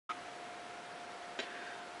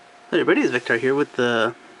Hello everybody, it's Vector here with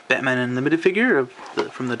the Batman Unlimited figure of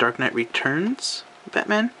from the Dark Knight Returns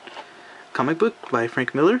Batman comic book by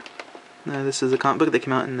Frank Miller. This is a comic book that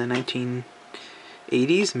came out in the 1980s,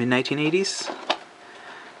 mid-1980s.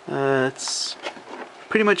 It's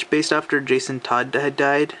pretty much based after Jason Todd had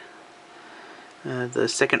died, the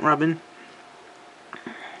second Robin.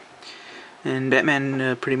 And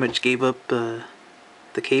Batman pretty much gave up the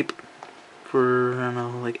cape for, I don't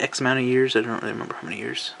know, like X amount of years. I don't really remember how many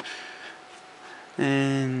years.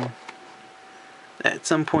 And at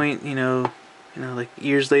some point, like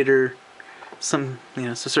years later, some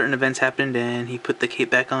certain events happened, and he put the cape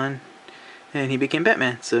back on, and he became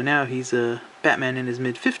Batman. So now he's a Batman in his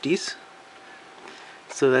mid-50s.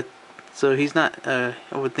 So he's not, I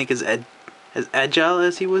would think, as agile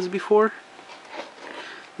as he was before.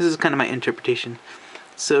 This is kind of my interpretation.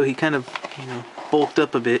 So he kind of, bulked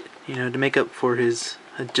up a bit, to make up for his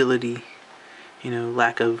agility,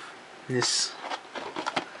 lack of ness.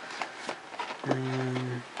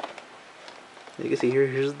 You can see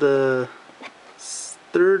here's the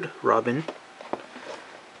third Robin.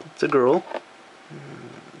 It's a girl.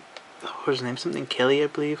 What's her name? Something Kelly, I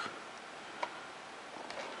believe.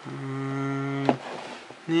 And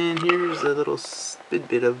here's a little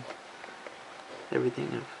bit of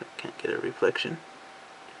everything. If I can't get a reflection.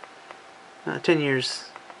 10 years.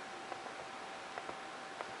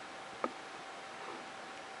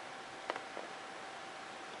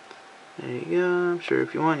 There you go. I'm sure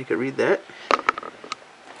if you want, you could read that.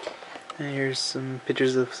 And here's some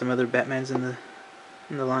pictures of some other Batmans in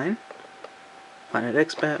the line. Planet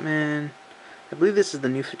X Batman. I believe this is the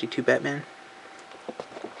New 52 Batman.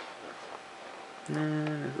 And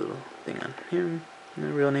there's a little thing on him.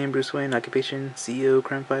 Real name Bruce Wayne. Occupation CEO,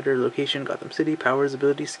 crime fighter. Location Gotham City. Powers,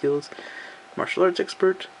 abilities, skills. Martial arts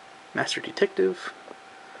expert. Master detective.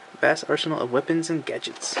 Vast arsenal of weapons and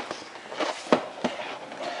gadgets.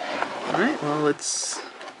 Alright, well, let's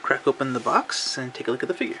crack open the box and take a look at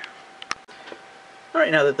the figure.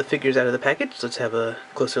 Alright, now that the figure's out of the package, let's have a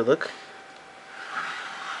closer look.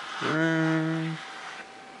 There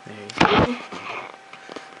you go.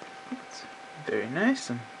 It's very nice.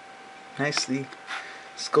 Some nicely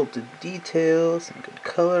sculpted details, some good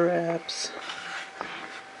color wraps.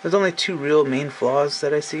 There's only two real main flaws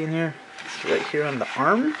that I see in here. It's right here on the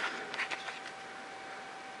arm. You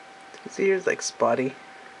can see here's like spotty.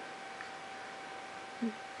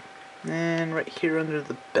 And right here under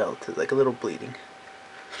the belt is like a little bleeding.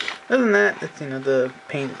 Other than that, it's, the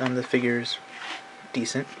paint on the figure is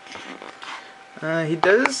decent. He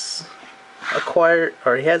has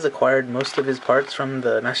acquired most of his parts from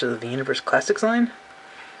the Masters of the Universe Classics line.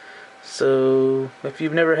 So if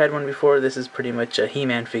you've never had one before, this is pretty much a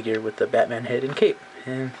He-Man figure with the Batman head and cape,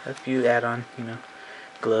 and a few add-on,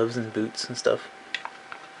 gloves and boots and stuff.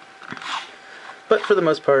 But for the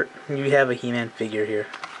most part, you have a He-Man figure here.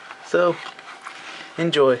 So,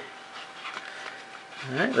 enjoy.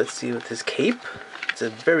 Alright, let's see with his cape. It's a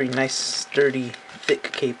very nice, sturdy,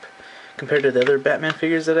 thick cape compared to the other Batman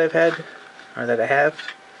figures that I've had, or that I have.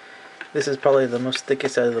 This is probably the most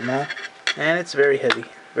thickest out of them all, and it's very heavy,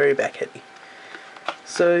 very back heavy.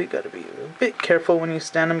 So you gotta be a bit careful when you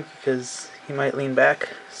stand him, because he might lean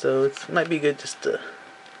back, so it might be good just to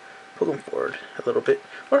pull him forward a little bit.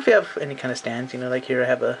 Or if you have any kind of stands, like here I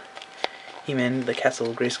have a He-Man, the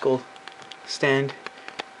Castle Grayskull stand,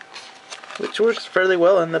 which works fairly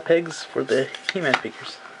well on the pegs for the He-Man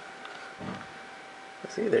figures.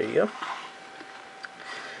 Let's see, there you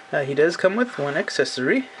go. He does come with one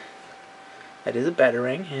accessory. That is a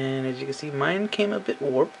batarang, and as you can see, mine came a bit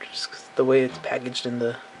warped, just 'cause the way it's packaged in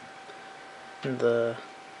the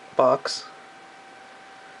box.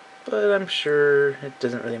 But I'm sure it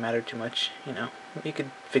doesn't really matter too much. You could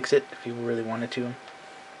fix it if you really wanted to.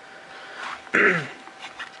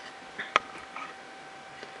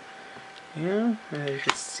 Yeah, as you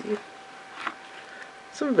can see,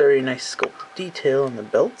 some very nice sculpted detail on the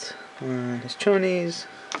belt, on his chonies,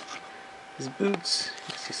 his boots.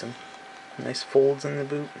 You can see some nice folds in the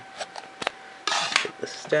boot. Take the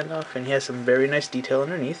stand off, and he has some very nice detail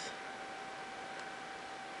underneath.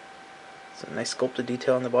 Some nice sculpted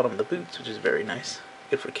detail on the bottom of the boots, which is very nice.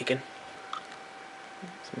 Good for kicking.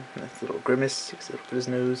 Some nice little grimace. You can see a little bit of his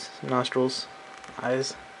nose, nostrils,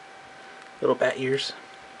 eyes, little bat ears.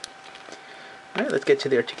 Alright, let's get to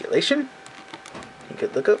the articulation. He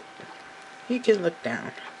could look up. He can look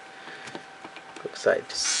down. Look side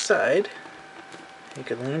to side. He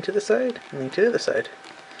could lean to the side and lean to the other side.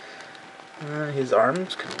 His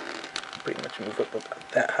arms can pretty much move up about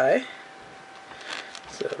that high.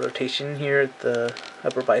 So rotation here at the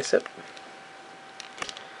upper bicep.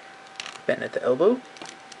 Bend at the elbow.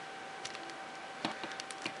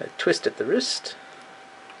 A twist at the wrist,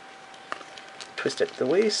 twist at the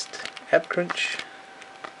waist, ab crunch.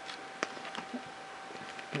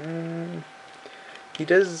 He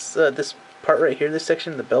does this part right here, this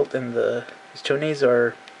section, the belt and his chones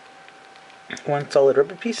are one solid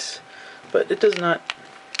rubber piece, but it does not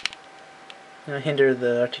hinder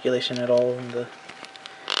the articulation at all.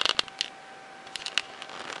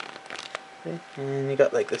 Okay. And you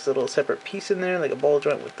got like this little separate piece in there, like a ball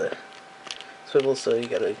joint with the swivel, so you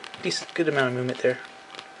got a good amount of movement there.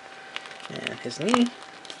 And his knee,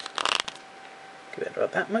 give it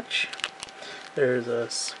about that much. There's a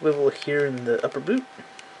swivel here in the upper boot,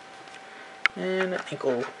 and an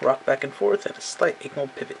ankle rock back and forth, and a slight ankle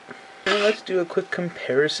pivot. And let's do a quick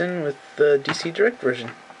comparison with the DC Direct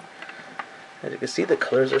version. As you can see, the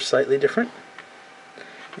colors are slightly different,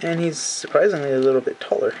 and he's surprisingly a little bit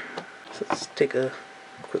taller. So let's take a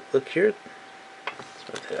quick look here. Let's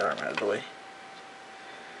move the arm out of the way.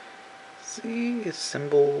 See,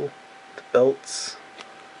 assemble the belts.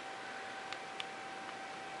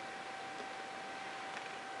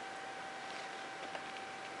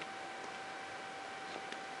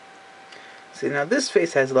 See, now this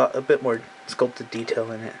face has a bit more sculpted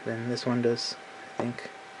detail in it than this one does, I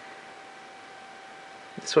think.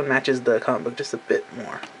 This one matches the comic book just a bit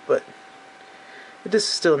more, but it is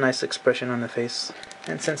still a nice expression on the face.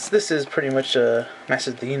 And since this is pretty much a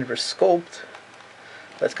Masters of the Universe sculpt,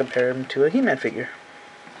 let's compare him to a He-Man figure.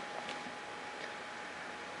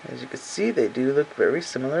 As you can see, they do look very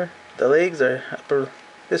similar. The legs are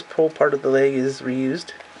this whole part of the leg is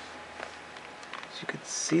reused. You can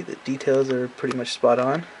see the details are pretty much spot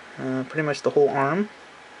on. Pretty much the whole arm.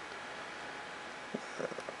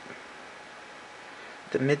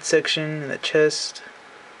 The midsection and the chest.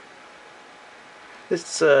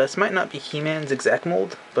 This might not be He-Man's exact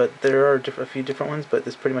mold, but there are a few different ones, but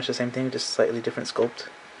it's pretty much the same thing, just slightly different sculpt.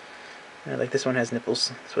 Like this one has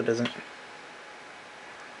nipples, this one doesn't.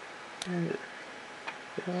 And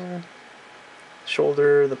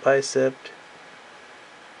shoulder, the bicep,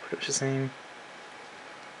 pretty much the same.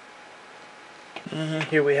 And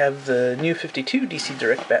here we have the new 52 DC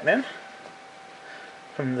Direct Batman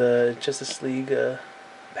from the Justice League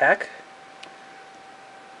pack.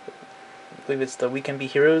 I believe it's the We Can Be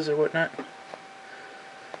Heroes or whatnot. You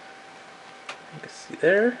can see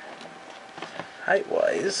there.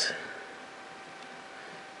 Height-wise,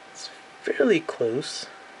 it's fairly close.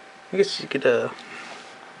 I guess you could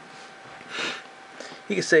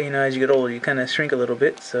say, as you get older, you kind of shrink a little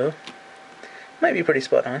bit, so it might be pretty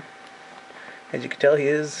spot on. As you can tell, he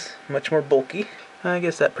is much more bulky. I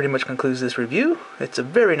guess that pretty much concludes this review. It's a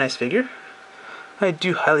very nice figure. I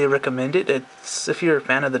do highly recommend it. It's if you're a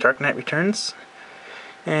fan of The Dark Knight Returns,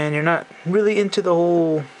 and you're not really into the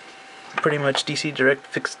whole pretty much DC Direct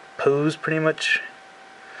fixed pose pretty much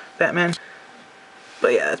Batman.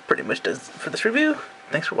 But yeah, that pretty much does it for this review.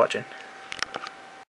 Thanks for watching.